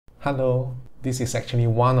Hello, this is actually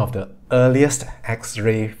one of the earliest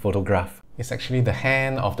X-ray photograph. It's actually the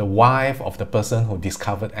hand of the wife of the person who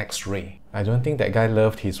discovered X-ray. I don't think that guy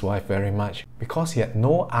loved his wife very much because he had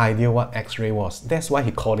no idea what X-ray was. That's why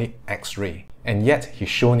he called it X-ray. And yet he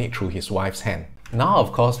shown it through his wife's hand. Now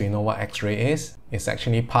of course we know what X-ray is. It's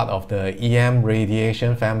actually part of the EM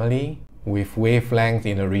radiation family with wavelength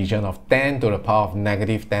in the region of 10 to the power of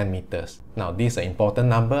negative 10 meters. Now this is an important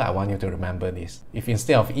number, I want you to remember this. If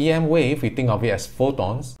instead of EM wave, we think of it as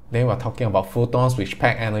photons, then we're talking about photons which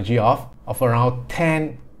pack energy of around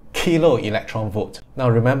 10 kilo electron volt. Now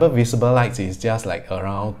remember, visible light is just like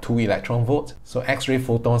around 2 electron volt. So X-ray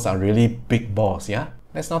photons are really big balls, yeah?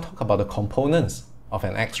 Let's now talk about the components of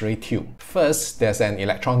an X-ray tube. First, there's an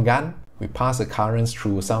electron gun. We pass the currents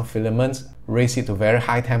through some filaments, raise it to very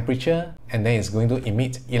high temperature, and then it's going to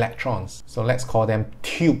emit electrons. So let's call them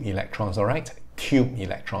tube electrons, alright? Tube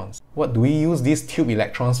electrons. What do we use these tube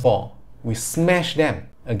electrons for? We smash them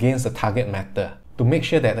against the target matter. To make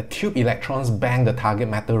sure that the tube electrons bang the target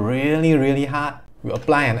matter really hard, we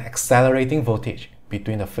apply an accelerating voltage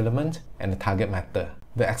between the filament and the target matter.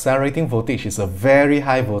 The accelerating voltage is a very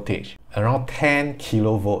high voltage, around 10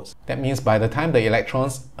 kilovolts. That means by the time the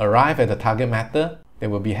electrons arrive at the target matter, they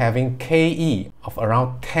will be having Ke of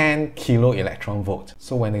around 10 kilo electron volt.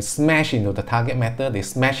 So when they smash into the target matter, they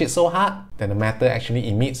smash it so hard that the matter actually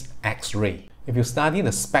emits X-ray. If you study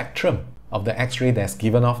the spectrum of the X-ray that's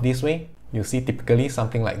given off this way, you see typically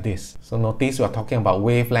something like this. So notice we are talking about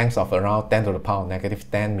wavelengths of around 10 to the power of negative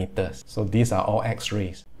 10 meters. So these are all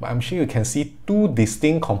X-rays. But I'm sure you can see two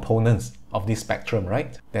distinct components of this spectrum,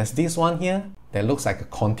 right? There's this one here that looks like a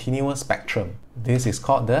continuous spectrum. This is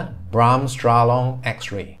called the Bremsstrahlung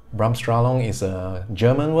X-ray. Bremsstrahlung is a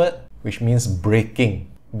German word which means breaking.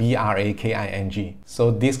 B-R-A-K-I-N-G. So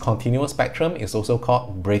this continuous spectrum is also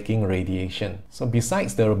called breaking radiation. So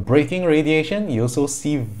besides the breaking radiation, you also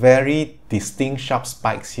see very distinct sharp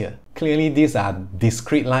spikes here. Clearly these are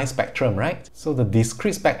discrete line spectrum, right? So the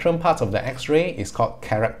discrete spectrum part of the X-ray is called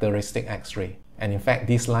characteristic X-ray. And in fact,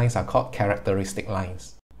 these lines are called characteristic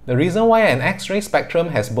lines. The reason why an X-ray spectrum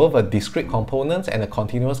has both a discrete component and a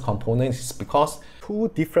continuous component is because two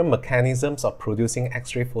different mechanisms of producing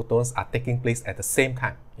X-ray photons are taking place at the same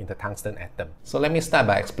time in the tungsten atom. So let me start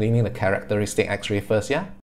by explaining the characteristic X-ray first, yeah?